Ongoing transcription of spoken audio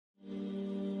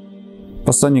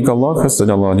Посланник Аллаха,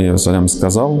 саллаллаху алейхи вассалям,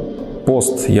 сказал: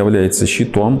 «Пост является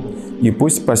щитом, и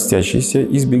пусть постящийся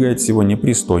избегает всего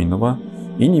непристойного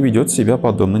и не ведет себя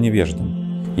подобно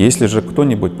невеждам. Если же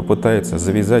кто-нибудь попытается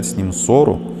завязать с ним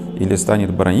ссору или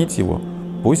станет бранить его,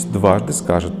 пусть дважды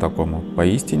скажет такому: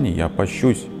 поистине я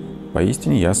пощусь,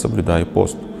 поистине я соблюдаю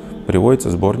пост». Приводится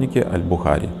в сборнике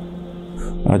Аль-Бухари.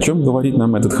 О чем говорит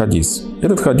нам этот хадис?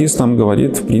 Этот хадис нам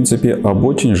говорит, в принципе, об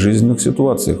очень жизненных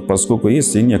ситуациях, поскольку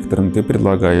если некоторым ты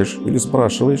предлагаешь или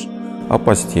спрашиваешь о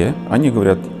посте, они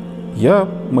говорят: я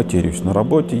матерюсь на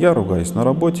работе, я ругаюсь на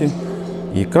работе,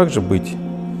 и как же быть?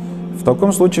 В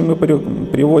таком случае мы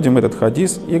приводим этот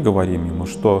хадис и говорим ему,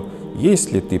 что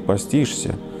если ты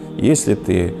постишься, если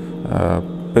ты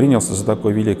принялся за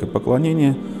такое великое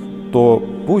поклонение, то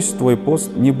пусть твой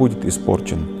пост не будет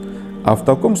испорчен. А в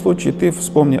таком случае ты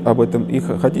вспомни об этом их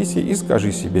хадисе и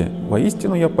скажи себе: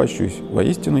 воистину я пощусь,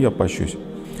 воистину я пощусь.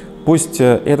 Пусть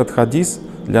этот хадис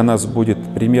для нас будет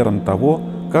примером того,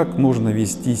 как нужно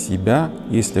вести себя,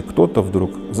 если кто-то вдруг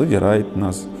задирает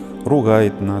нас,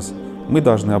 ругает нас. Мы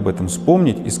должны об этом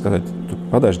вспомнить и сказать: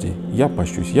 подожди, я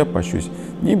пощусь, я пощусь.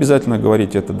 Не обязательно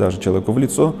говорить это даже человеку в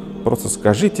лицо, просто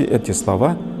скажите эти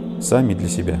слова сами для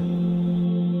себя.